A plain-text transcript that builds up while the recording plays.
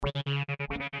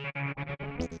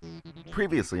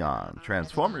Previously on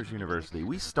Transformers University,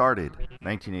 we started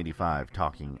 1985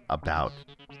 talking about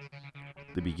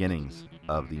the beginnings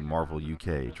of the Marvel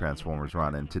UK Transformers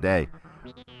run, and today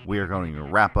we are going to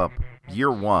wrap up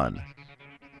year one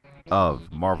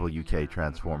of Marvel UK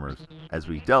Transformers as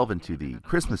we delve into the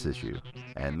Christmas issue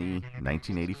and the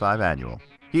 1985 annual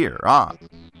here on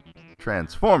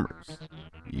Transformers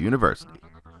University.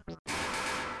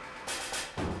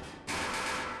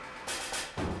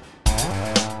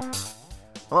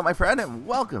 Hello, my friend, and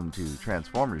welcome to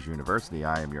Transformers University.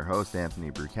 I am your host,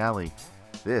 Anthony Brucali.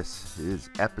 This is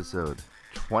episode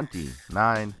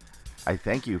 29. I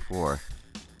thank you for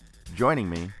joining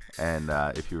me, and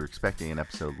if you were expecting an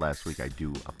episode last week, I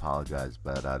do apologize,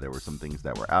 but there were some things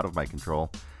that were out of my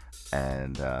control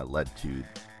and led to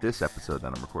this episode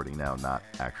that I'm recording now not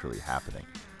actually happening.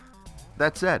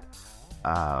 That said,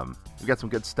 we got some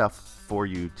good stuff for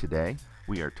you today.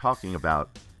 We are talking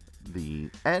about the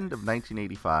end of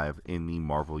 1985 in the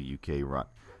Marvel UK run.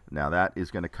 Now that is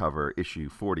going to cover issue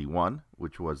 41,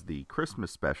 which was the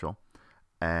Christmas special,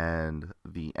 and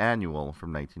the annual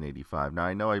from 1985. Now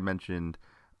I know I mentioned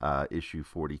issue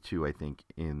 42, I think,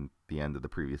 in the end of the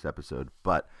previous episode,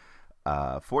 but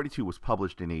 42 was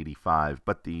published in 85,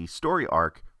 but the story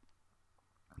arc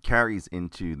carries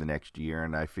into the next year,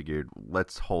 and I figured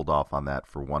let's hold off on that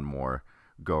for one more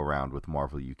go around with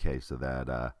Marvel UK so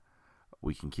that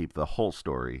we can keep the whole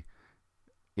story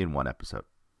in one episode.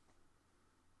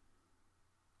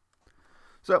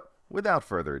 So, without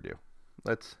further ado,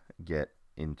 let's get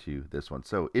into this one.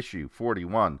 So, issue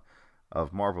 41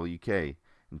 of Marvel UK,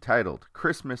 entitled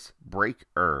Christmas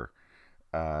Breaker,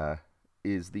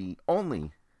 is the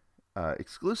only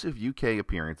exclusive UK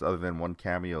appearance, other than one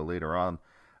cameo later on,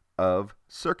 of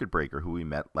Circuit Breaker, who we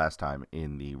met last time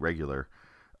in the regular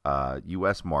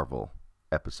US Marvel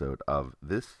episode of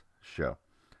this show.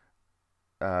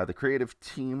 The creative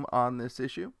team on this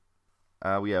issue,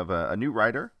 we have a new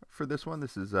writer for this one.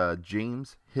 This is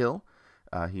James Hill.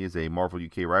 He is a Marvel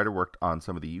UK writer, worked on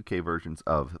some of the UK versions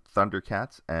of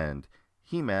Thundercats and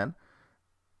He-Man,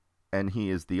 and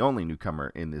he is the only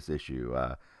newcomer in this issue.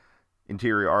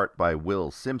 Interior art by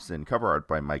Will Simpson, cover art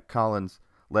by Mike Collins,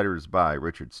 letters by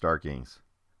Richard Starkings,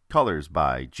 colors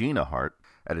by Gina Hart,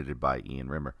 edited by Ian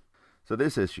Rimmer. So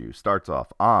this issue starts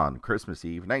off on Christmas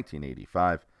Eve,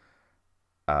 1985.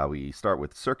 We start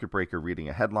with Circuit Breaker reading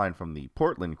a headline from the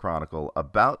Portland Chronicle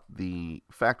about the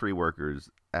factory workers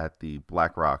at the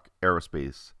BlackRock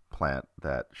Aerospace plant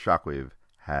that Shockwave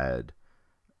had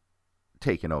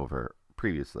taken over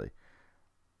previously.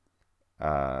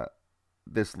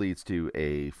 This leads to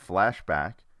a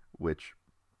flashback, which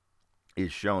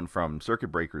is shown from Circuit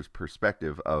Breaker's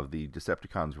perspective of the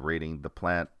Decepticons raiding the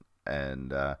plant,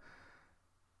 and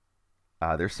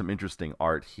there's some interesting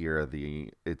art here.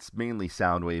 It's mainly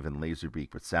Soundwave and Laserbeak,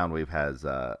 but Soundwave has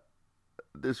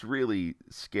this really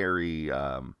scary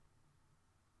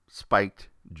spiked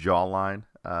jawline.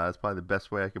 That's probably the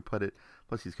best way I could put it.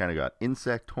 Plus, he's kind of got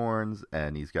insect horns,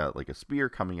 and he's got like a spear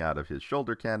coming out of his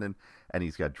shoulder cannon, and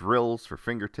he's got drills for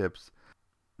fingertips.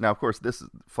 Now, of course, this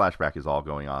flashback is all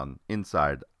going on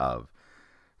inside of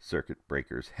Circuit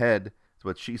Breaker's head. It's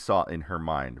what she saw in her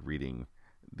mind reading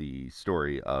the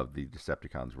story of the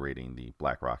Decepticons raiding the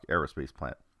BlackRock Aerospace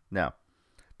plant. Now,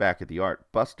 back at the art,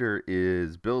 Buster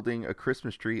is building a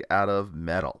Christmas tree out of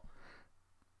metal.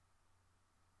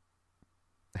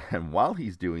 And while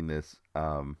he's doing this,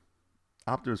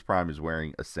 Optimus Prime is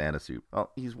wearing a Santa suit.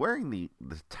 Well, he's wearing the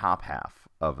top half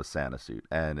of a Santa suit,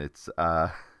 and it's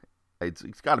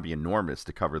got to be enormous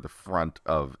to cover the front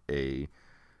of a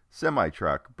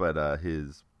semi-truck, but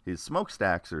his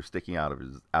smokestacks are sticking out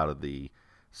of the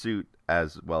suit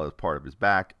as well as part of his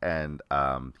back, and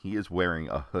he is wearing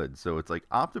a hood. So it's like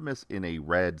Optimus in a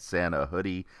red Santa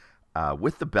hoodie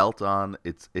with the belt on.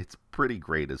 It's pretty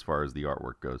great as far as the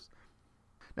artwork goes.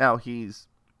 Now he's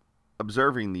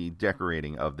observing the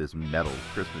decorating of this metal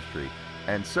Christmas tree,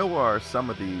 and so are some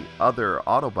of the other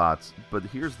Autobots, but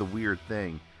here's the weird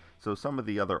thing. So some of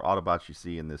the other Autobots you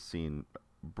see in this scene,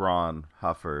 Brawn,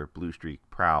 Huffer, Bluestreak,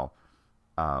 Prowl,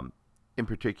 in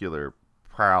particular,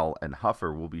 Prowl and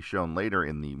Huffer will be shown later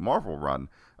in the Marvel run,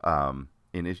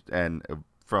 and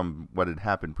from what had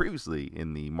happened previously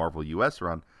in the Marvel US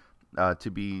run, to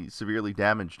be severely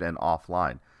damaged and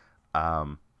offline.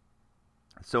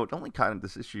 So it only kind of,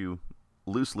 this issue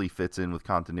loosely fits in with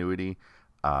continuity,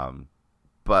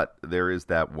 but there is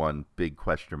that one big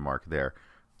question mark there.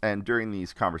 And during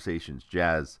these conversations,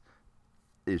 Jazz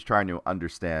is trying to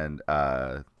understand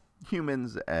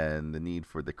humans and the need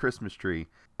for the Christmas tree,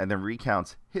 and then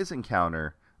recounts his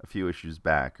encounter a few issues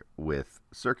back with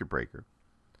Circuit Breaker.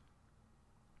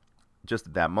 Just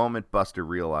at that moment, Buster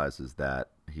realizes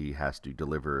that he has to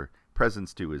deliver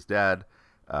presents to his dad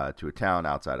to a town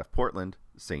outside of Portland,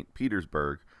 St.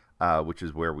 Petersburg, which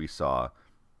is where we saw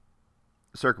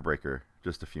Circuit Breaker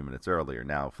just a few minutes earlier.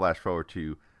 Now, flash forward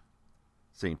to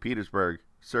St. Petersburg.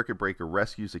 Circuit Breaker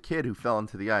rescues a kid who fell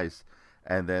into the ice,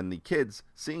 and then the kids,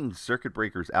 seeing Circuit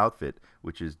Breaker's outfit,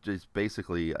 which is just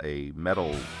basically a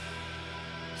metal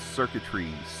circuitry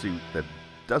suit that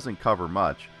doesn't cover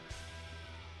much,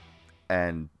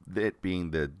 and it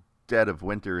being the dead of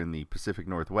winter in the Pacific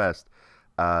Northwest,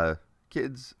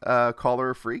 kids call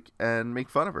her a freak and make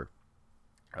fun of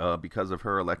her because of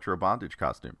her electro bondage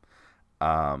costume.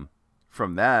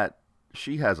 From that,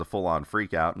 she has a full-on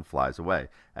freak out and flies away.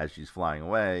 As she's flying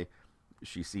away,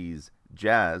 she sees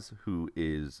Jazz, who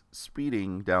is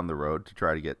speeding down the road to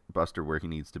try to get Buster where he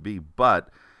needs to be, but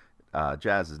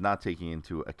Jazz is not taking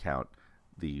into account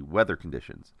the weather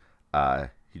conditions.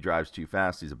 He drives too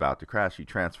fast, he's about to crash, he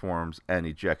transforms and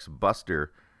ejects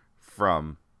Buster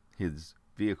from his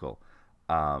vehicle.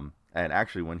 And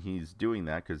actually, when he's doing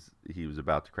that, because he was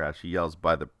about to crash, he yells,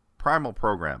 "By the Primal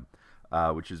Program,"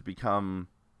 which has become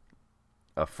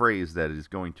a phrase that is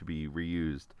going to be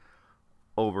reused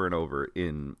over and over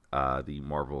in the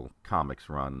Marvel Comics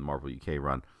run, Marvel UK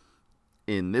run.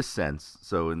 In this sense,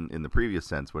 so in the previous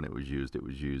sense, when it was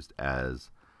used as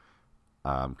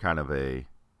kind of a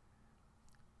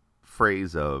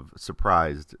phrase of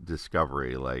surprised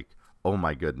discovery, like, oh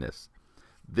my goodness.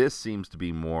 This seems to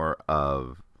be more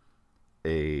of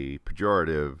a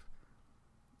pejorative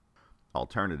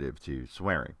alternative to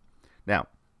swearing. Now,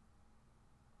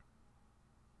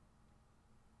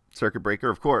 Circuit Breaker,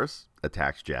 of course,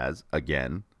 attacks Jazz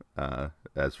again,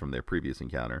 as from their previous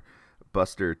encounter.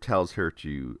 Buster tells her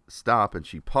to stop, and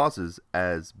she pauses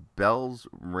as bells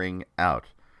ring out.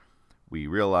 We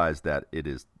realize that it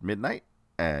is midnight,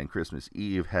 and Christmas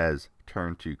Eve has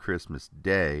turned to Christmas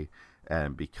Day,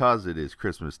 and because it is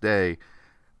Christmas Day,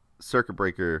 Circuit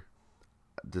Breaker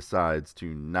decides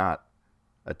to not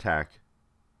attack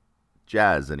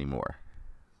Jazz anymore.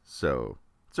 So,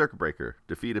 Circuit Breaker,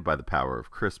 defeated by the power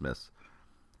of Christmas.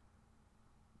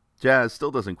 Jazz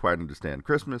still doesn't quite understand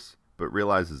Christmas, but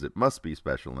realizes it must be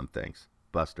special and thanks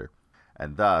Buster.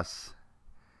 And thus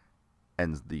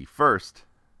ends the first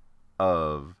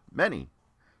of many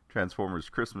Transformers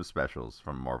Christmas specials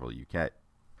from Marvel UK.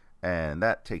 And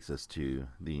that takes us to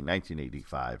the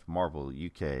 1985 Marvel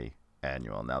UK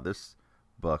Annual. Now, this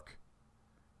book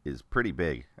is pretty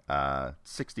big,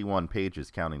 61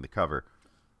 pages counting the cover,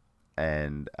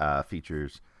 and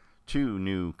features 2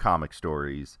 new comic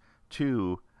stories,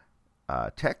 2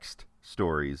 text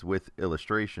stories with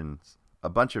illustrations, a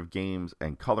bunch of games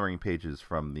and coloring pages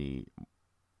from the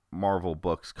Marvel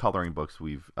books, coloring books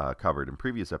we've covered in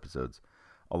previous episodes,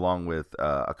 along with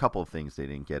a couple of things they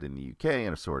didn't get in the UK,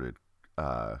 and assorted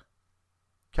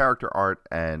character art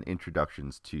and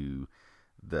introductions to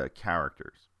the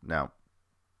characters. Now,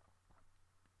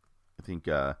 I think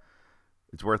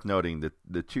it's worth noting that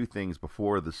the 2 things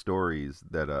before the stories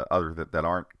that that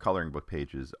aren't coloring book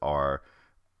pages are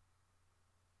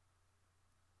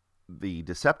the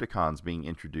Decepticons being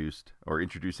introduced, or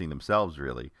introducing themselves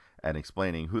really, and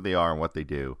explaining who they are and what they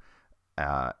do.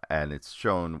 And it's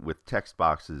shown with text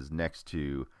boxes next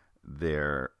to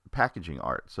their packaging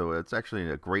art. So it's actually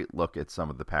a great look at some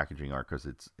of the packaging art, because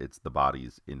it's the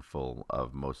bodies in full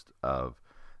of most of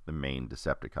the main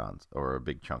Decepticons, or a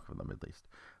big chunk of them at least.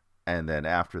 And then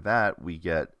after that, we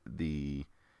get the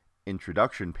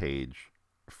introduction page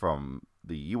from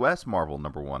the US Marvel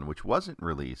 #1, which wasn't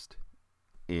released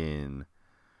in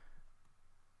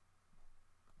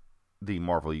the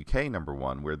Marvel UK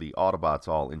 #1, where the Autobots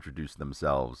all introduce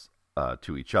themselves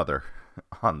to each other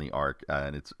on the arc.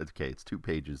 And it's 2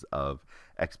 pages of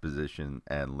exposition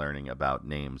and learning about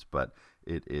names, but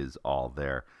it is all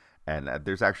there. And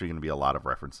there's actually going to be a lot of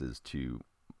references to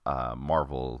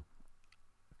Marvel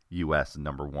US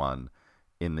 #1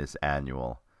 in this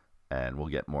annual, and we'll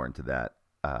get more into that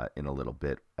in a little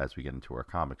bit as we get into our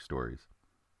comic stories.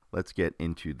 Let's get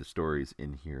into the stories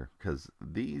in here, because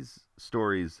these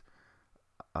stories,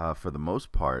 for the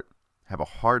most part, have a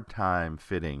hard time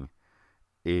fitting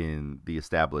in the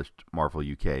established Marvel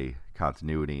UK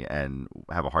continuity, and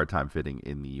have a hard time fitting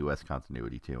in the US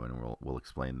continuity too, and we'll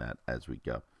explain that as we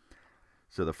go.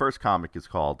 So the first comic is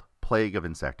called Plague of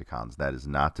Insecticons. That is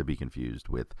not to be confused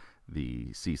with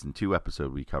the Season 2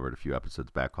 episode we covered a few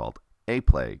episodes back called A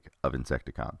Plague of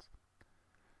Insecticons.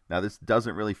 Now, this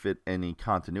doesn't really fit any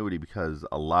continuity, because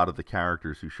a lot of the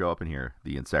characters who show up in here,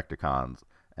 the Insecticons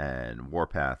and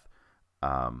Warpath,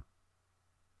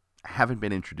 haven't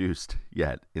been introduced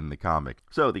yet in the comic.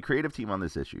 So the creative team on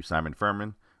this issue: Simon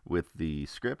Furman, with the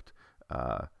script.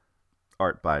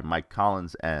 Art by Mike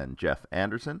Collins and Jeff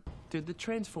Anderson. Dude, the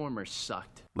Transformers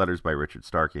sucked. Letters by Richard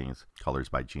Starkings. Colors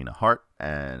by Gina Hart.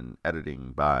 And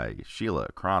editing by Sheila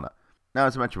Krana. Now,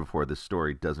 as I mentioned before, this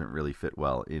story doesn't really fit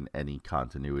well in any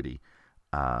continuity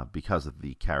because of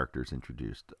the characters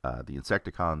introduced. The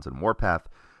Insecticons and Warpath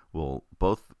will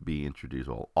both be introduced,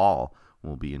 well, all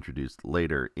will be introduced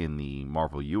later in the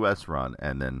Marvel US run,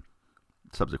 and then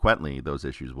subsequently those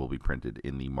issues will be printed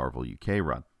in the Marvel UK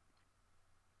run.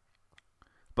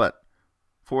 But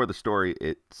for the story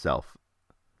itself,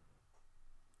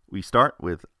 we start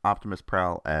with Optimus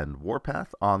Prowl and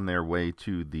Warpath on their way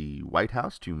to the White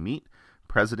House to meet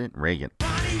President Reagan.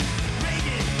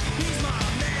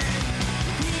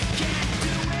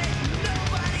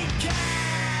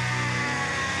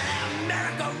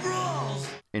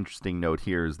 Interesting note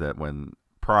here is that when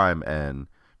Prime and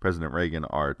President Reagan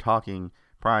are talking,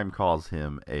 Prime calls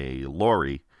him a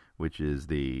lorry, which is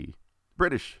the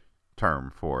British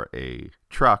term for a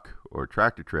truck or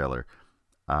tractor trailer,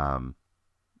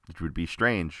 which would be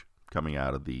strange coming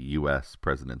out of the U.S.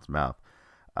 president's mouth.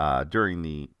 During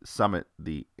the summit,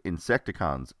 the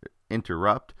Insecticons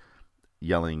interrupt,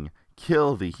 yelling,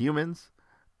 "Kill the humans,"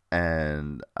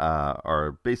 and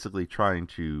are basically trying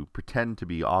to pretend to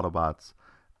be Autobots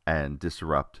and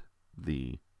disrupt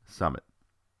the summit.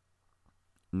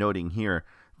 Noting here,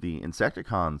 the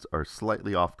Insecticons are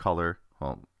slightly off color,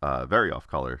 well, very off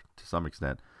color to some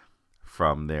extent,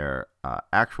 from their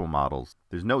actual models.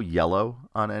 There's no yellow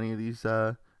on any of these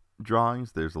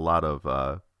drawings. There's a lot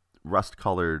of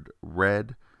rust-colored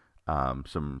red,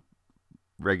 some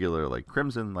regular like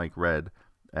crimson like red,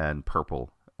 and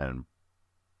purple and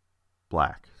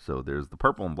black. So there's the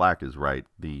purple and black is right.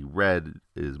 The red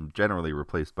is generally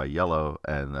replaced by yellow,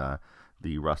 and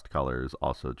the rust color is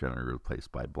also generally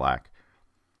replaced by black.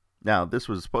 Now, this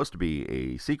was supposed to be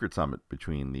a secret summit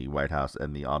between the White House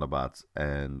and the Autobots,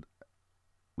 and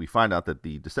we find out that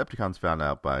the Decepticons found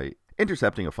out by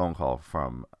intercepting a phone call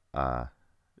from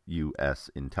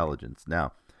U.S. intelligence.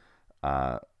 Now,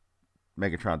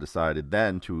 Megatron decided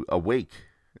then to awake,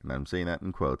 and I'm saying that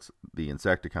in quotes, the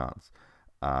Insecticons.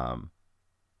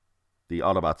 The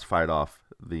Autobots fight off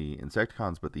the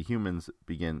Insecticons, but the humans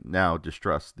begin now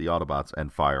distrust the Autobots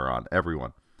and fire on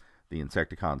everyone. The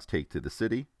Insecticons take to the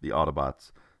city. The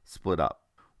Autobots split up.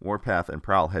 Warpath and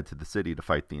Prowl head to the city to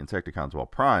fight the Insecticons, while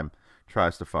Prime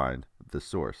tries to find the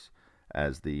source.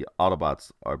 As the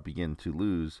Autobots begin to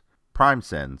lose, Prime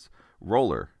sends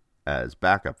Roller as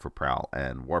backup for Prowl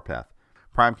and Warpath.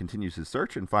 Prime continues his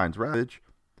search and finds Ravage,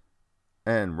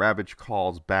 and Ravage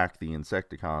calls back the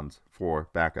Insecticons for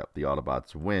backup. The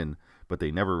Autobots win, but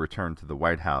they never return to the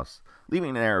White House,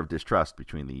 leaving an air of distrust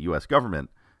between the U.S.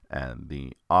 government and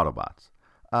the Autobots.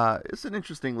 It's an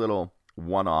interesting little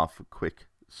one-off quick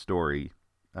story.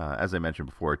 As I mentioned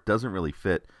before, it doesn't really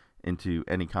fit into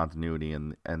any continuity,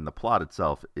 and the plot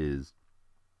itself is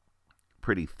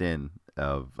pretty thin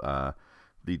of the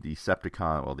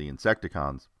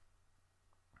Insecticons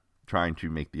trying to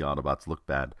make the Autobots look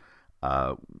bad.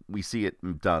 We see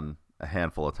it done a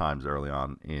handful of times early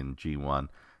on in G1,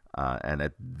 and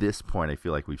at this point I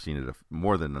feel like we've seen it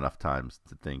more than enough times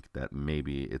to think that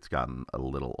maybe it's gotten a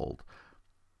little old.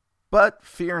 But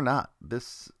fear not,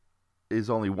 this is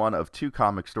only one of two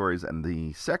comic stories, and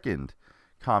the second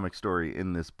comic story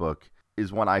in this book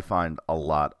is one I find a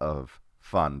lot of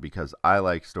fun, because I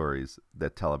like stories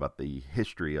that tell about the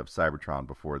history of Cybertron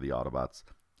before the Autobots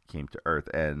came to Earth.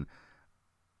 And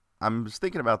I'm just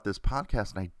thinking about this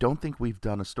podcast, and I don't think we've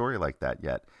done a story like that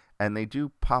yet. And they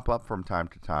do pop up from time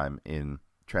to time in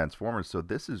Transformers, so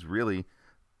this is really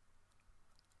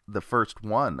the first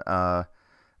one.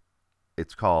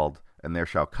 It's called And There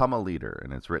Shall Come a Leader,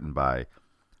 and it's written by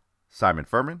Simon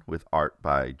Furman with art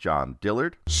by John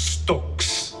Dillard.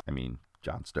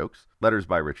 John Stokes. Letters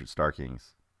by Richard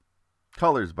Starkings.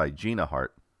 Colors by Gina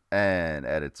Hart. And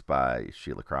edits by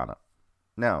Sheila Krana.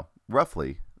 Now,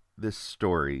 roughly, this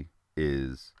story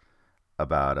is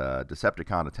about a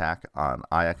Decepticon attack on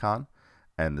Iacon,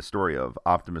 and the story of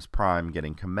Optimus Prime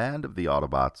getting command of the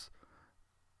Autobots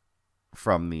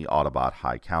from the Autobot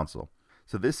High Council.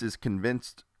 So this is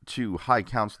convinced to High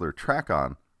Counselor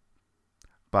Trachon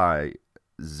by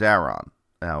Zaron.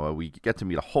 Now, we get to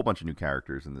meet a whole bunch of new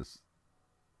characters in this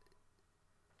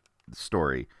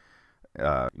story,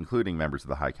 including members of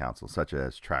the High Council, such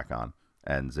as Trachon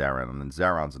and Zaron. And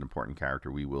Zaron's an important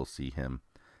character. We will see him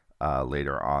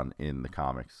later on in the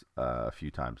comics a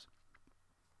few times.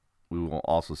 We will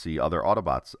also see other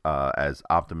Autobots as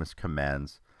Optimus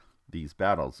commands these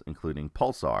battles, including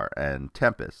Pulsar and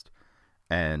Tempest,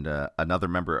 and another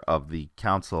member of the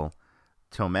Council,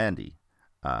 Tomandi.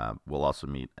 We'll also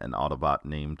meet an Autobot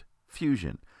named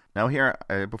Fusion. Now here,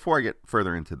 before I get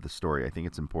further into the story, I think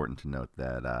it's important to note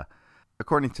that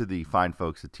according to the fine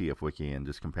folks at TF Wiki, and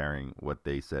just comparing what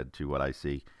they said to what I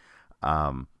see,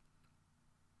 a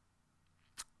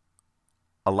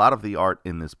lot of the art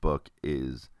in this book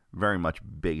is very much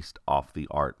based off the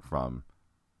art from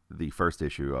the first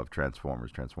issue of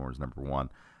Transformers #1.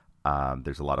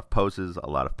 There's a lot of poses, a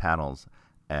lot of panels,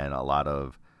 and a lot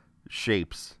of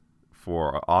shapes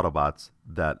for Autobots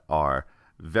that are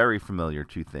very familiar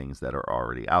to things that are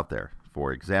already out there.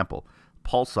 For example,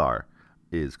 Pulsar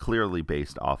is clearly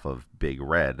based off of Big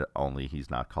Red, only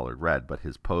he's not colored red, but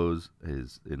his pose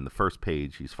is in the first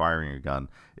page, he's firing a gun.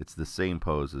 It's the same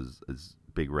pose as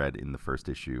Big Red in the first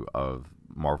issue of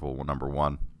Marvel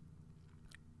 #1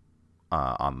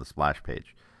 on the splash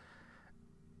page.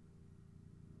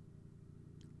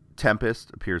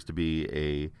 Tempest appears to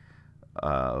be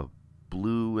a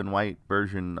blue and white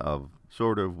version of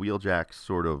sort of Wheeljack,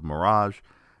 sort of Mirage.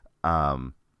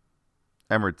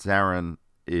 Emerald Zaran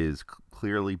is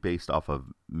clearly based off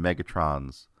of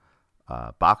Megatron's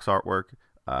box artwork.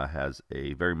 Has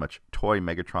a very much toy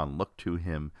Megatron look to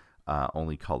him,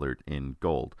 only colored in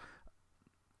gold.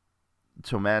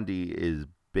 Tomandi is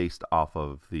based off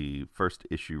of the first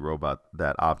issue robot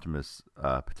that Optimus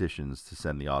petitions to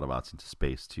send the Autobots into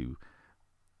space to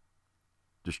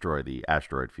destroy the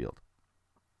asteroid field.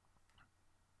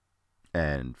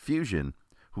 And Fusion,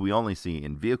 who we only see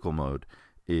in vehicle mode,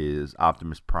 is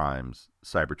Optimus Prime's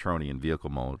Cybertronian vehicle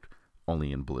mode,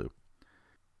 only in blue.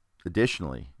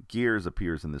 Additionally, Gears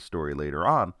appears in this story later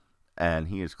on, and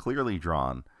he is clearly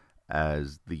drawn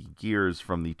as the Gears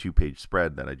from the 2-page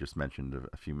spread that I just mentioned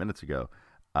a few minutes ago,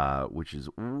 which is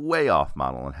way off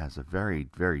model and has a very,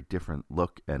 very different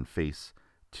look and face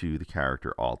to the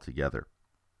character altogether.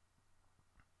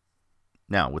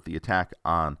 Now, with the attack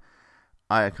on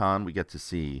Iacon, we get to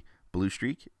see Blue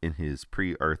Streak in his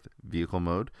pre-Earth vehicle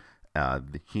mode.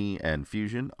 He and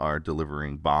Fusion are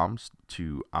delivering bombs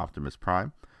to Optimus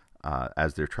Prime.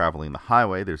 As they're traveling the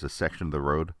highway, there's a section of the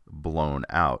road blown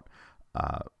out.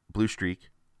 Blue Streak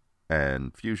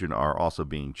and Fusion are also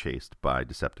being chased by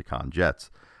Decepticon jets.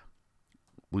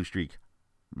 Blue Streak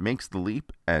makes the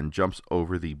leap and jumps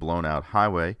over the blown out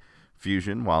highway.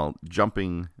 Fusion, while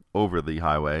jumping over the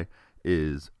highway,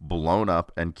 is blown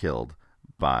up and killed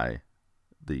by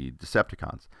the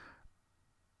Decepticons.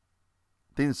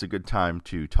 I think it's a good time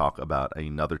to talk about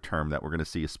another term that we're going to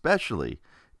see, especially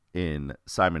in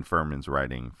Simon Furman's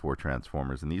writing for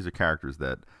Transformers, and these are characters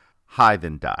that hi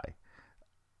then die.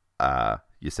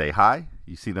 You say hi,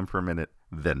 you see them for a minute,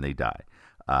 then they die.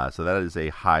 So that is a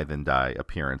hi then die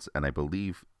appearance, and I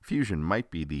believe Fusion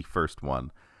might be the first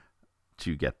one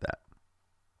to get that.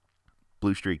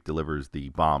 Blue Streak delivers the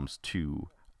bombs to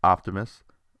Optimus,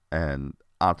 and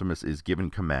Optimus is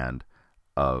given command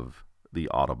of the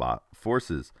Autobot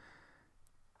forces.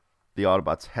 The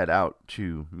Autobots head out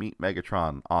to meet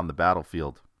Megatron on the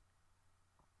battlefield.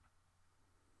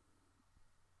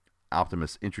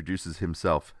 Optimus introduces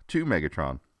himself to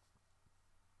Megatron,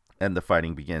 and the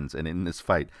fighting begins. And in this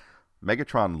fight,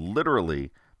 Megatron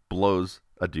literally blows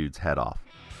a dude's head off,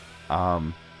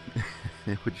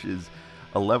 which is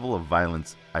a level of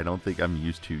violence I don't think I'm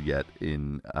used to yet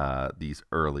in these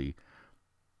early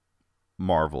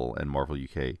Marvel and Marvel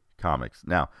UK comics.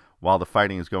 Now, while the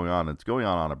fighting is going on, it's going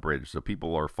on a bridge, so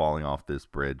people are falling off this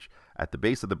bridge. At the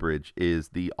base of the bridge is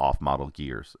the off-model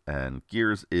Gears, and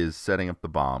Gears is setting up the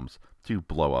bombs to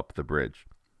blow up the bridge.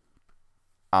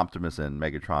 Optimus and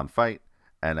Megatron fight,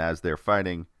 and as they're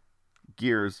fighting,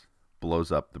 Gears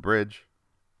blows up the bridge.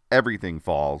 Everything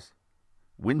falls.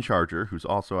 Windcharger, who's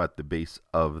also at the base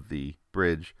of the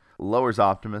bridge, lowers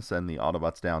Optimus and the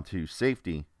Autobots down to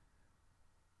safety,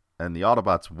 and the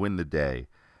Autobots win the day,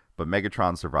 but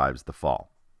Megatron survives the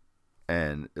fall.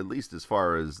 And at least as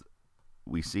far as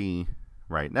we see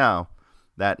right now,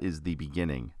 that is the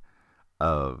beginning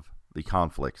of the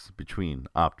conflicts between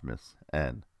Optimus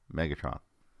and Megatron.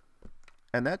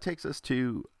 And that takes us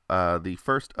to the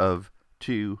first of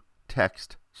two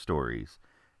text stories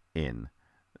in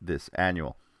this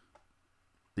annual.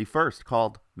 The first,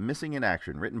 called Missing in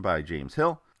Action, written by James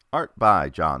Hill, art by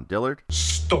John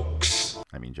Stokes.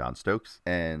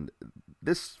 And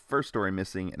this first story,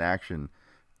 Missing in Action,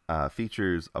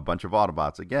 features a bunch of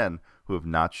Autobots, again, who have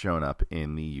not shown up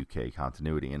in the UK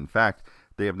continuity. In fact,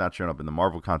 they have not shown up in the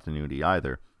Marvel continuity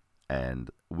either,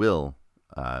 and will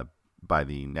by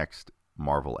the next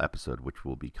Marvel episode, which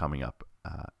will be coming up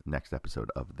next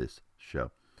episode of this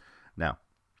show. Now,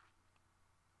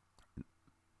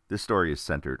 this story is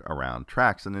centered around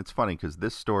Trax, and it's funny because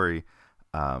this story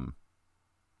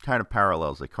kind of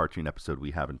parallels a cartoon episode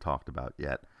we haven't talked about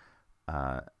yet,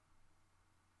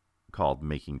 called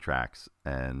Making Tracks,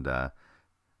 and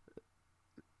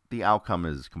the outcome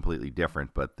is completely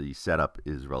different, but the setup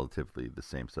is relatively the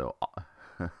same. So,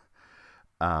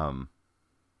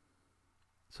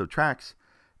 so Tracks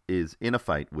is in a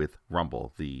fight with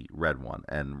Rumble, the red one,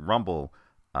 and Rumble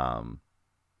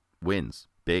wins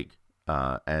big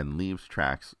and leaves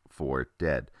Tracks for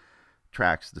dead.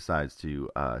 Tracks decides to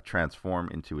transform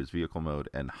into his vehicle mode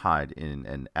and hide in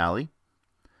an alley.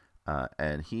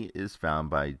 And he is found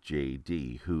by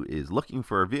JD, who is looking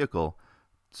for a vehicle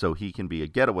so he can be a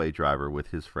getaway driver with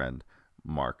his friend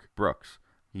Mark Brooks.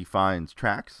 He finds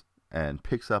Tracks and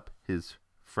picks up his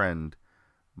friend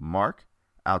Mark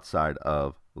outside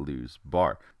of Lou's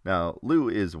bar. Now, Lou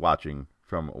is watching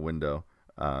from a window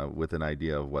with an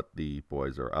idea of what the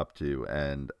boys are up to,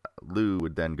 and Lou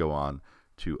would then go on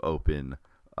to open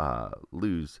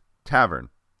Lou's Tavern,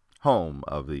 home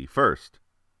of the first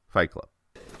Fight Club.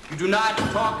 You do not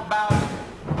talk about...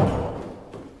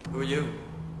 Who are you?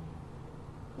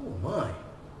 Oh, my.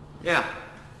 Yeah.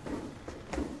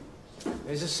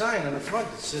 There's a sign on the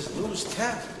front that says Lou's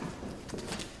Tavern.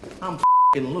 I'm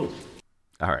f***ing Lou.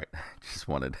 All right. Just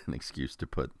wanted an excuse to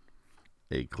put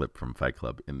a clip from Fight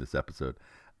Club in this episode.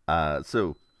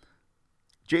 So,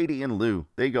 JD and Lou,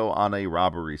 they go on a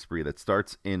robbery spree that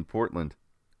starts in Portland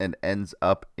and ends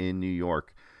up in New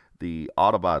York. The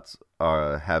Autobots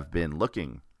have been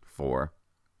looking for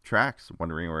Tracks,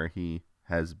 wondering where he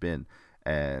has been.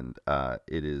 And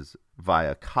it is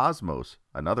via Cosmos,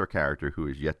 another character who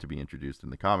is yet to be introduced in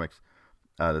the comics,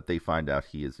 that they find out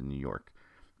he is in New York.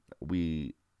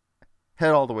 We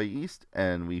head all the way east,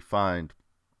 and we find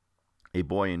a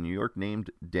boy in New York named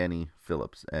Danny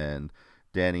Phillips. And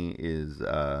Danny is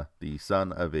the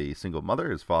son of a single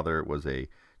mother. His father was a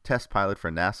test pilot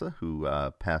for NASA who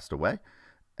passed away.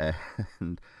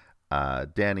 And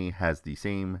Danny has the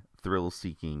same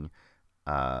thrill-seeking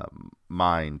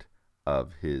mind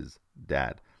of his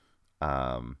dad.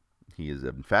 He is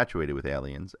infatuated with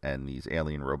aliens and these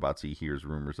alien robots he hears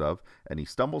rumors of, and he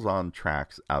stumbles on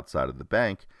Tracks outside of the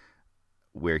bank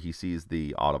where he sees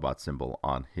the Autobot symbol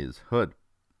on his hood.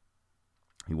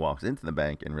 He walks into the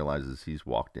bank and realizes he's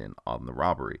walked in on the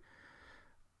robbery.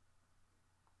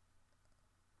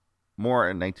 More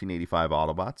in 1985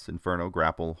 Autobots, Inferno,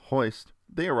 Grapple, Hoist,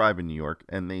 they arrive in New York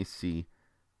and they see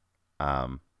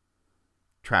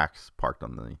Tracks parked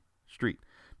on the street.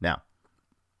 Now,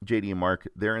 JD and Mark,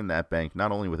 they're in that bank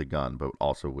not only with a gun, but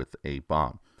also with a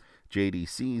bomb. JD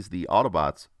sees the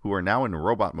Autobots, who are now in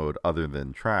robot mode other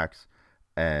than Tracks,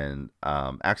 and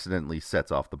accidentally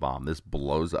sets off the bomb. This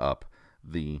blows up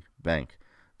the bank.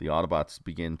 The Autobots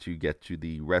begin to get to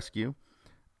the rescue,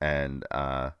 and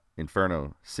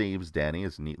Inferno saves Danny.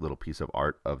 Is a neat little piece of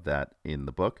art of that in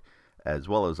the book, as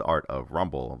well as art of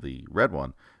Rumble, the red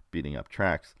one, beating up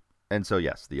Tracks. And so,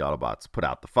 yes, the Autobots put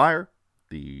out the fire,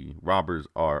 the robbers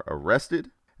are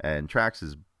arrested, and Tracks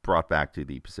is brought back to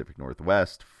the Pacific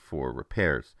Northwest for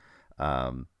repairs.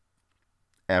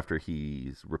 After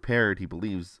he's repaired, he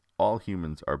believes all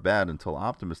humans are bad until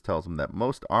Optimus tells him that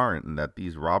most aren't, and that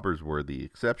these robbers were the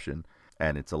exception.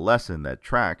 And it's a lesson that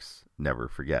Tracks never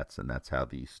forgets, and that's how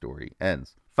the story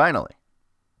ends. Finally,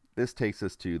 this takes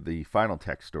us to the final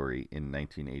tech story in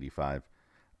 1985.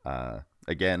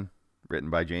 Again, written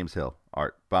by James Hill,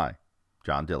 art by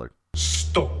John Dillard.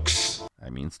 Stokes.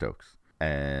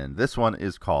 And this one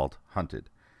is called Hunted.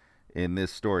 In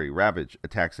this story, Ravage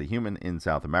attacks a human in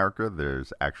South America.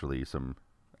 There's actually some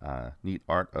neat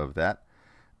art of that.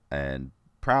 And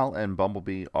Prowl and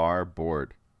Bumblebee are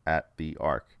bored at the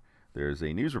Ark. There's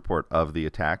a news report of the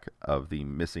attack of the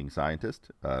missing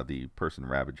scientist, the person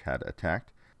Ravage had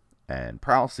attacked. And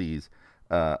Prowl sees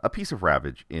a piece of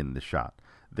Ravage in the shot.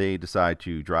 They decide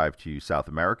to drive to South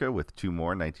America with two more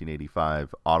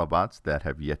 1985 Autobots that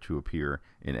have yet to appear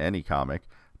in any comic,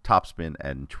 Topspin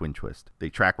and Twin Twist. They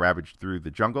track Ravage through the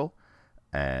jungle,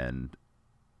 and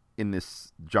in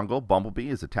this jungle, Bumblebee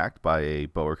is attacked by a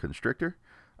boa constrictor,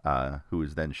 who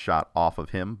is then shot off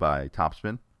of him by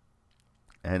Topspin.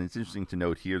 And it's interesting to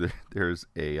note here that there's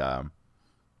a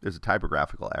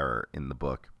typographical error in the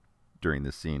book during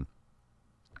this scene.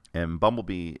 And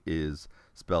Bumblebee is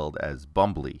spelled as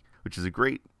Bumbly, which is a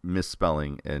great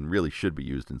misspelling and really should be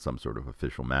used in some sort of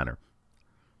official manner.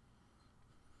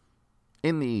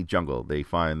 In the jungle, they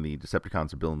find the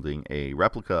Decepticons are building a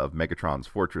replica of Megatron's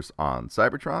fortress on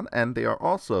Cybertron, and they are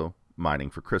also mining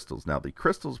for crystals. Now, the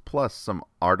crystals plus some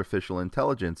artificial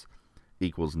intelligence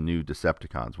equals new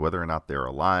Decepticons. Whether or not they're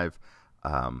alive,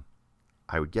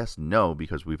 I would guess no,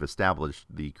 because we've established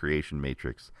the creation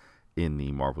matrix in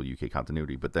the Marvel UK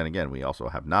continuity. But then again, we also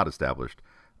have not established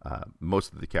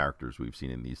most of the characters we've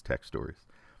seen in these tech stories.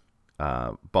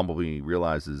 Bumblebee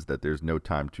realizes that there's no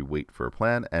time to wait for a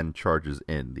plan and charges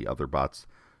in. The other bots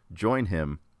join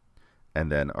him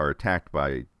and then are attacked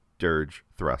by Dirge,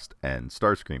 Thrust, and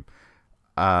Starscream.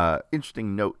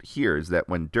 Interesting note here is that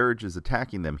when Dirge is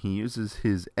attacking them, he uses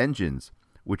his engines,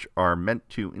 which are meant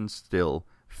to instill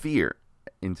fear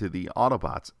into the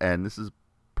Autobots. And this is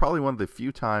probably one of the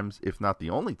few times, if not the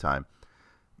only time,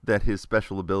 that his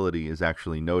special ability is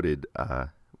actually noted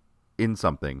in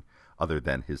something other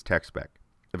than his tech spec.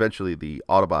 Eventually, the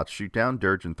Autobots shoot down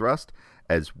Dirge and Thrust,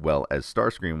 as well as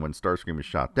Starscream. When Starscream is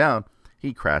shot down,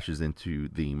 he crashes into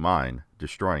the mine,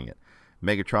 destroying it.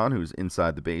 Megatron, who's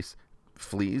inside the base,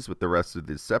 flees with the rest of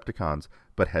the Decepticons,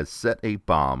 but has set a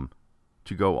bomb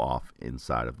to go off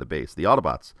inside of the base. The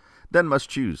Autobots then must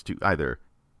choose to either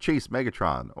chase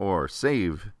Megatron or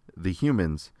save the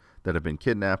humans that have been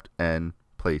kidnapped and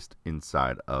placed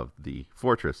inside of the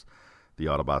fortress. The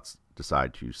Autobots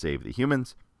decide to save the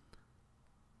humans.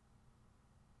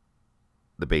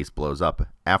 The base blows up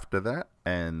after that,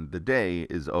 and the day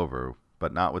is over,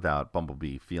 but not without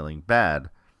Bumblebee feeling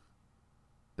bad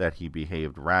that he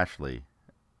behaved rashly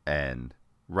and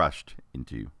rushed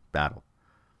into battle.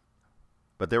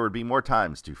 But there would be more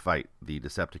times to fight the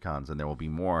Decepticons, and there will be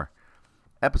more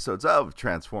episodes of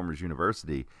Transformers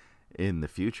University in the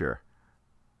future,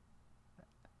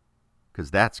 because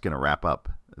that's going to wrap up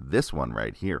this one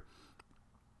right here.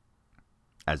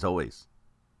 As always,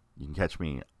 you can catch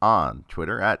me on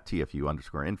Twitter at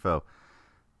TFU_info,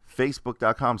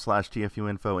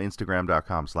 Facebook.com/TFUinfo,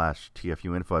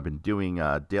 Instagram.com/TFUinfo. I've been doing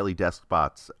daily desk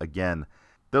spots again.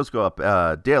 Those go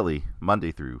up daily,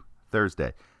 Monday through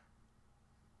Thursday.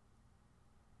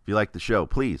 If you like the show,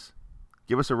 please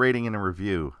give us a rating and a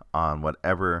review on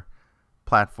whatever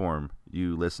platform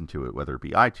you listen to it, whether it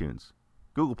be iTunes,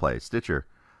 Google Play, Stitcher,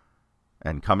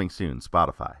 and coming soon,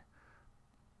 Spotify.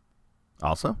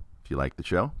 Also, if you like the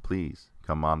show, please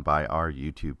come on by our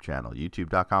YouTube channel,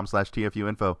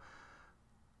 youtube.com/TFUinfo.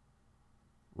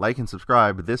 Like and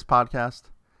subscribe to this podcast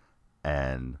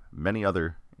and many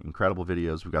other incredible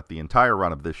videos. We've got the entire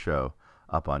run of this show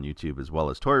up on YouTube, as well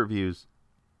as toy reviews,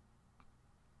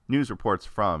 news reports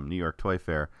from New York Toy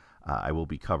Fair. I will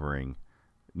be covering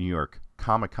New York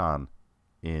Comic Con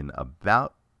in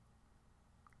about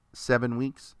 7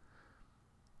 weeks.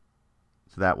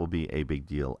 So that will be a big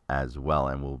deal as well,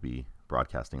 and we'll be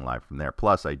broadcasting live from there.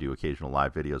 Plus, I do occasional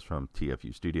live videos from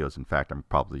TFU Studios. In fact, I'm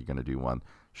probably going to do one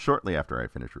shortly after I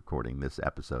finish recording this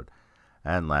episode.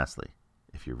 And lastly,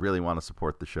 if you really want to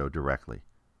support the show directly,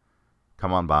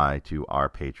 come on by to our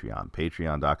Patreon,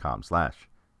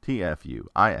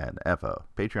 patreon.com/TFUINFO,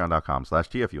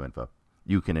 patreon.com/TFUinfo.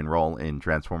 You can enroll in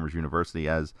Transformers University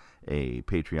as a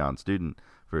Patreon student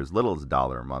for as little as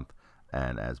 $1 a month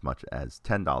and as much as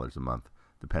 $10 a month,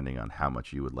 depending on how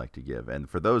much you would like to give. And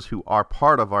for those who are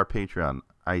part of our Patreon,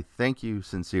 I thank you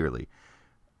sincerely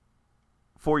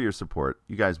for your support.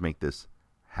 You guys make this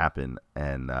happen,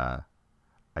 and I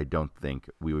don't think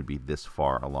we would be this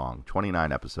far along.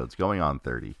 29 episodes, going on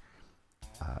 30,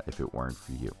 if it weren't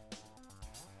for you.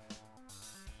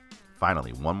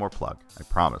 Finally, one more plug. I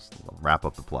promise I'll wrap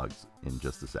up the plugs in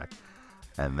just a sec.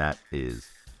 And that is,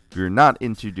 if you're not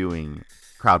into doing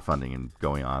crowdfunding and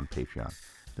going on Patreon,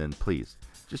 then please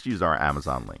just use our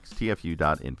Amazon links,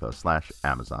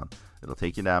 tfu.info/Amazon. It'll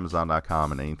take you to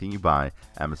Amazon.com, and anything you buy,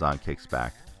 Amazon kicks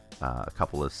back a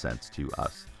couple of cents to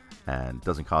us. And it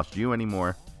doesn't cost you any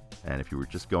more. And if you were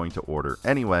just going to order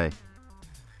anyway,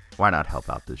 why not help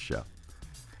out this show?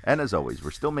 And as always,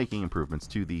 we're still making improvements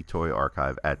to the toy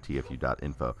archive at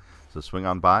tfu.info. So swing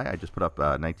on by. I just put up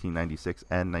 1996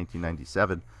 and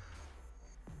 1997.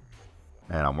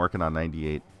 And I'm working on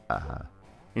 98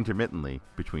 intermittently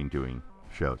between doing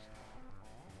shows.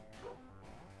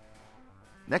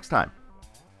 Next time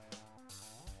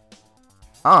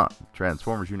on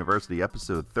Transformers University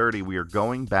episode 30, we are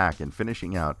going back and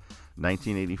finishing out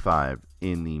 1985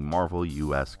 in the Marvel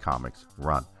US Comics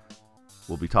run.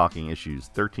 We'll be talking issues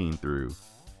 13 through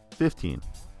 15.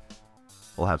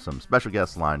 We'll have some special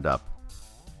guests lined up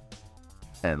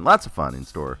and lots of fun in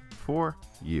store for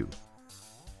you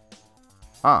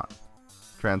on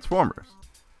Transformers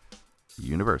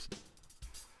University.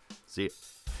 See you.